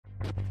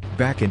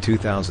Back in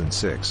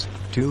 2006,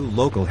 two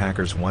local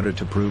hackers wanted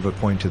to prove a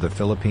point to the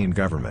Philippine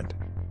government.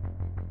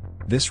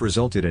 This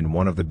resulted in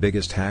one of the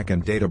biggest hack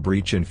and data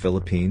breach in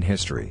Philippine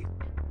history.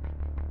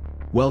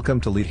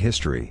 Welcome to Lead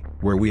History,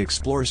 where we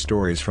explore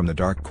stories from the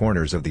dark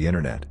corners of the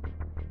internet.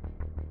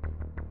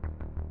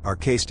 Our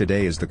case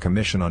today is the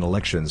Commission on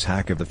Elections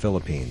hack of the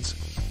Philippines.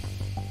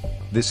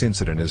 This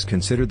incident is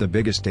considered the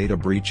biggest data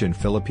breach in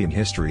Philippine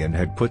history and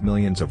had put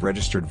millions of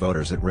registered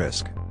voters at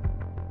risk.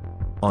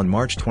 On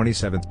March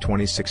 27,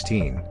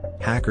 2016,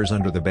 hackers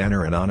under the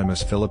banner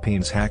Anonymous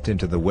Philippines hacked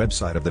into the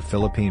website of the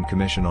Philippine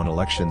Commission on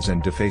Elections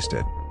and defaced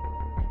it.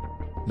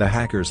 The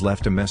hackers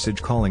left a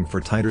message calling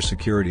for tighter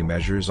security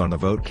measures on the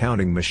vote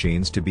counting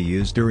machines to be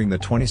used during the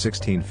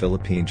 2016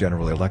 Philippine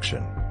general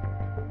election.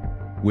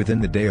 Within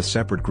the day, a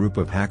separate group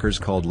of hackers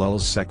called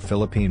LulzSec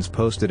Philippines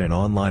posted an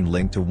online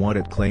link to what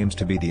it claims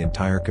to be the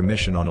entire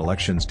Commission on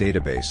Elections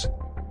database.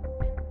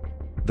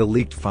 The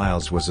leaked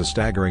files was a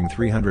staggering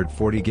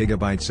 340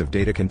 gigabytes of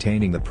data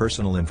containing the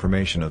personal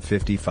information of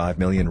 55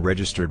 million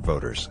registered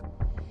voters.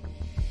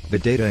 The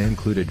data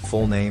included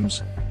full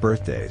names,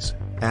 birthdays,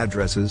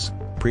 addresses,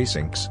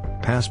 precincts,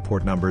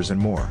 passport numbers and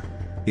more.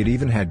 It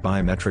even had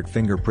biometric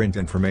fingerprint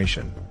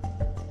information.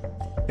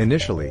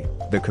 Initially,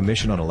 the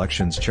Commission on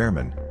Elections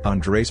chairman,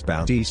 Andres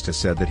Bautista,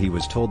 said that he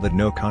was told that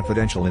no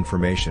confidential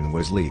information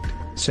was leaked,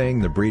 saying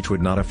the breach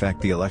would not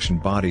affect the election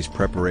body's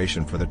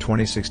preparation for the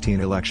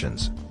 2016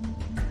 elections.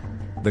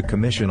 The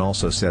Commission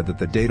also said that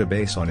the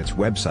database on its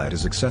website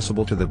is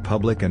accessible to the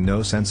public and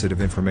no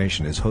sensitive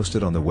information is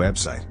hosted on the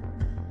website.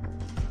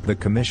 The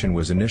Commission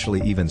was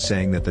initially even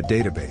saying that the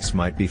database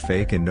might be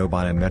fake and no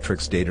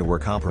biometrics data were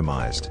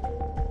compromised.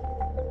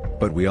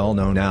 But we all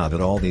know now that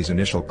all these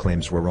initial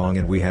claims were wrong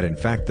and we had in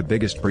fact the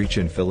biggest breach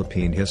in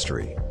Philippine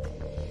history.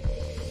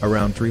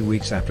 Around 3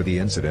 weeks after the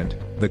incident,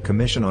 the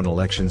Commission on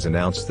Elections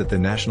announced that the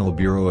National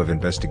Bureau of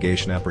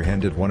Investigation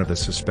apprehended one of the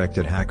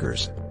suspected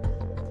hackers.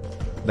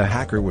 The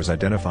hacker was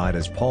identified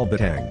as Paul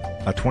Bitang,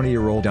 a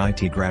 20-year-old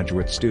IT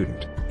graduate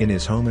student, in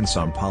his home in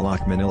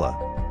Sampaloc, Manila.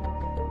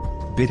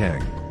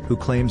 Bitang, who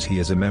claims he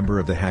is a member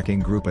of the hacking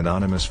group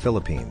Anonymous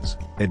Philippines,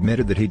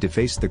 admitted that he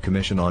defaced the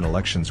Commission on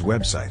Elections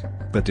website,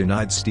 but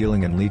denied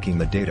stealing and leaking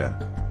the data.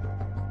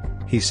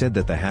 He said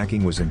that the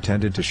hacking was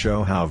intended to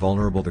show how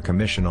vulnerable the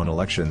Commission on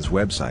Elections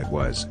website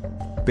was.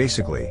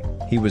 Basically,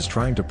 he was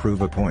trying to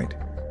prove a point.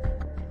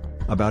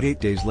 About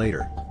 8 days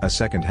later, a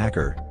second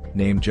hacker,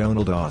 named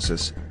Jonald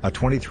Osis, a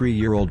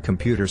 23-year-old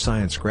computer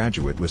science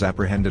graduate, was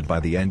apprehended by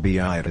the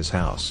NBI at his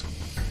house.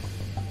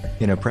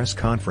 In a press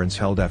conference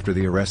held after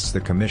the arrests,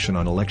 the Commission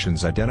on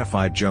Elections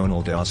identified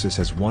Jonald Osis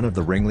as one of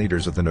the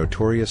ringleaders of the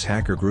notorious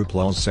hacker group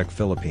LulzSec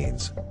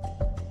Philippines.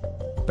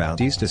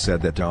 Bautista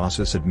said that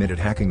Osis admitted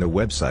hacking the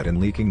website and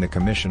leaking the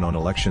Commission on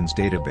Elections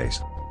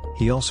database.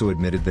 He also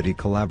admitted that he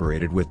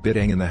collaborated with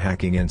Bitang in the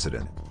hacking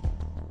incident.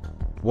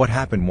 What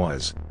happened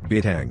was,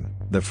 Bitang,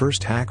 the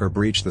first hacker,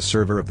 breached the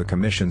server of the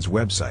Commission's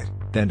website,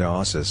 then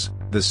Osis,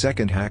 the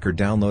second hacker,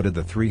 downloaded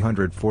the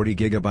 340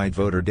 gigabyte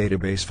voter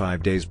database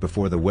 5 days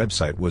before the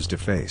website was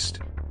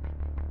defaced.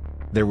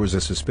 There was a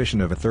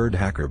suspicion of a third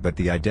hacker, but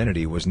the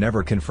identity was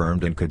never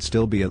confirmed and could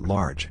still be at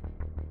large.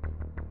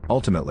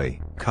 Ultimately,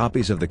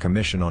 copies of the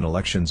Commission on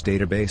Elections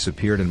database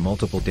appeared in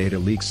multiple data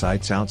leak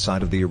sites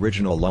outside of the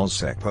original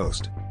LulzSec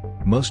post.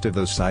 Most of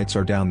those sites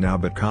are down now,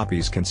 but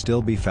copies can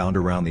still be found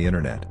around the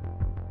internet.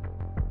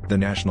 The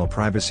National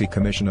Privacy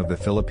Commission of the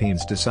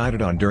Philippines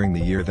decided on during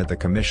the year that the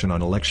Commission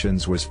on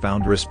Elections was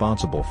found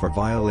responsible for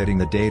violating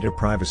the Data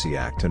Privacy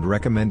Act and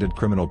recommended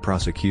criminal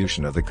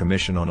prosecution of the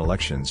Commission on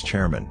Elections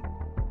chairman.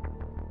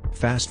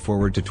 Fast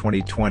forward to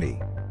 2020.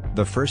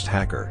 The first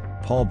hacker,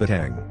 Paul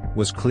Bitang,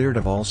 was cleared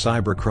of all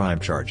cybercrime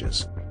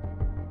charges.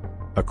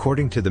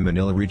 According to the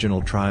Manila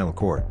Regional Trial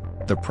Court,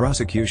 the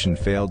prosecution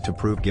failed to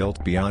prove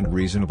guilt beyond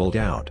reasonable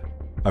doubt.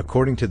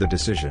 According to the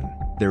decision,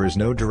 there is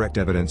no direct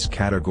evidence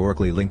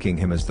categorically linking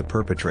him as the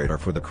perpetrator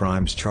for the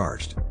crimes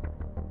charged.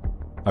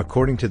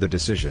 According to the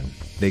decision,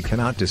 they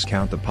cannot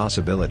discount the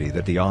possibility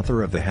that the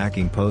author of the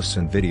hacking posts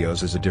and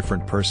videos is a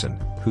different person,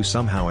 who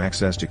somehow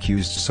accessed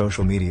accused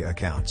social media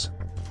accounts.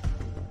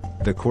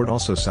 The court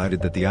also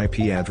cited that the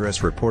IP address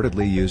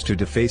reportedly used to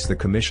deface the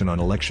Commission on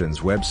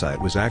Elections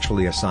website was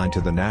actually assigned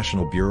to the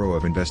National Bureau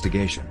of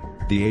Investigation,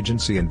 the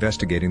agency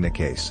investigating the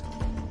case.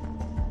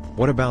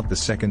 What about the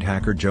second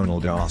hacker,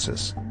 Jonald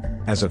Osis?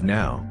 As of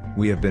now,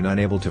 we have been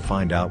unable to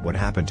find out what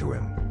happened to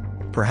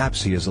him.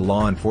 Perhaps he is a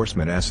law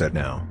enforcement asset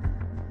now.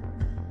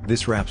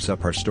 This wraps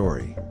up our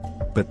story.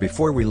 But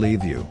before we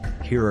leave you,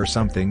 here are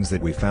some things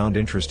that we found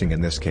interesting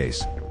in this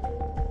case.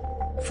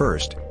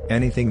 First,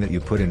 anything that you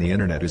put in the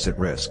internet is at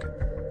risk.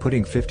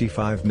 Putting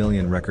 55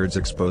 million records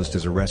exposed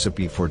is a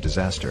recipe for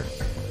disaster.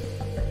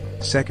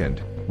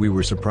 Second, we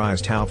were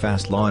surprised how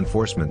fast law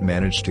enforcement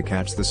managed to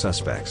catch the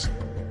suspects.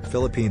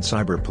 Philippine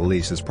cyber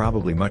police is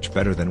probably much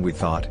better than we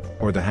thought,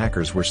 or the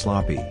hackers were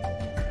sloppy.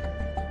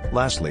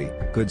 Lastly,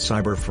 good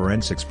cyber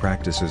forensics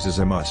practices is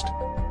a must.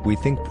 We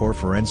think poor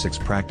forensics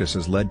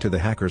practices led to the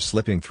hackers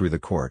slipping through the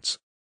courts.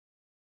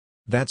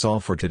 That's all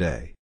for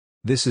today.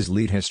 This is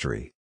Lead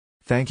History.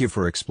 Thank you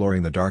for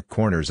exploring the dark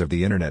corners of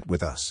the internet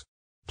with us.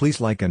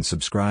 Please like and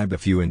subscribe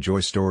if you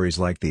enjoy stories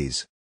like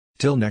these.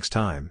 Till next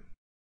time.